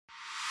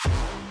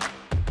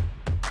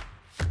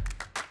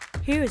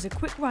Here is a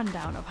quick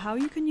rundown of how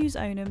you can use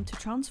Onum to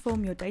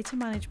transform your data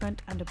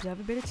management and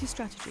observability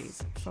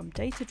strategies from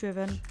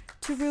data-driven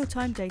to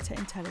real-time data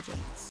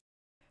intelligence.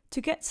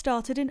 To get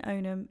started in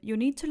Onum, you'll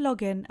need to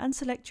log in and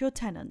select your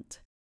tenant,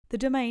 the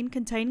domain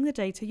containing the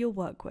data you'll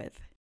work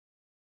with.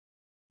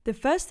 The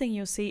first thing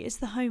you'll see is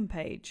the home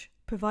page,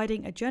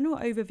 providing a general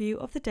overview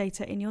of the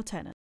data in your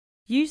tenant.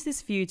 Use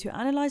this view to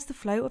analyze the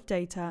flow of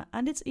data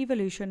and its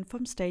evolution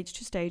from stage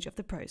to stage of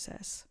the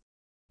process.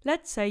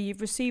 Let's say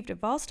you've received a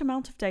vast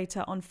amount of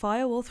data on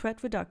firewall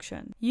threat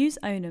reduction. Use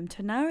Onum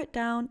to narrow it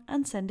down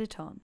and send it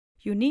on.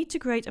 You'll need to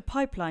create a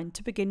pipeline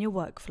to begin your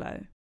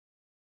workflow.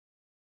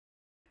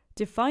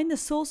 Define the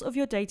source of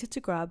your data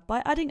to grab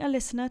by adding a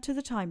listener to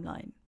the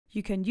timeline.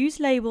 You can use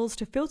labels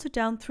to filter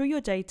down through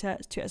your data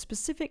to as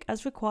specific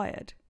as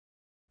required.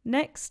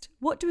 Next,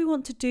 what do we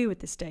want to do with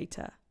this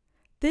data?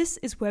 This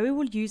is where we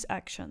will use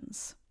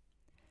actions.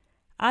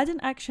 Add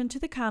an action to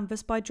the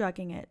canvas by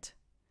dragging it.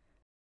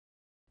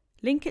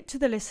 Link it to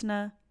the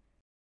listener,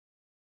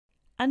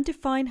 and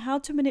define how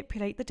to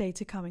manipulate the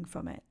data coming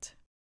from it.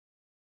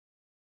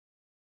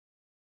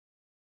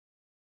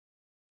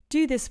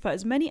 Do this for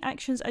as many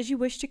actions as you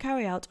wish to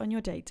carry out on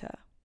your data.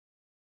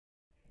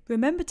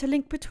 Remember to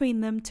link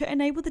between them to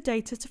enable the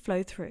data to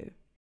flow through.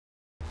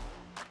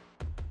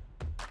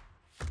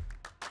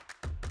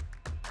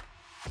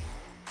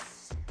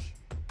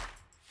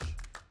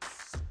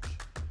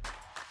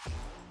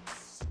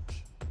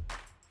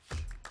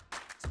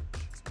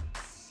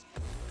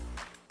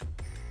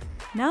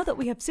 Now that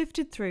we have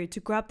sifted through to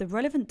grab the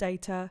relevant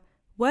data,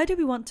 where do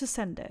we want to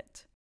send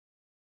it?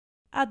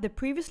 Add the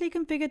previously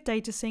configured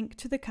data sync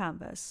to the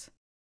canvas.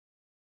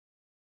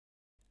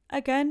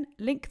 Again,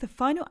 link the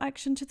final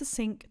action to the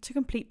sync to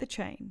complete the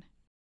chain.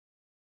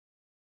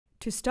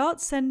 To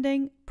start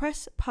sending,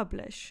 press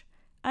Publish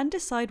and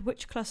decide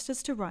which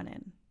clusters to run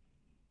in.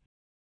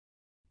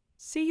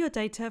 See your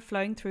data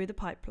flowing through the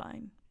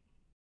pipeline.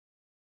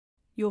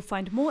 You'll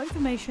find more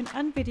information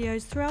and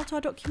videos throughout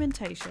our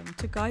documentation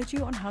to guide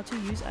you on how to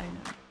use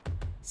Onum.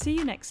 See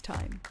you next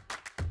time.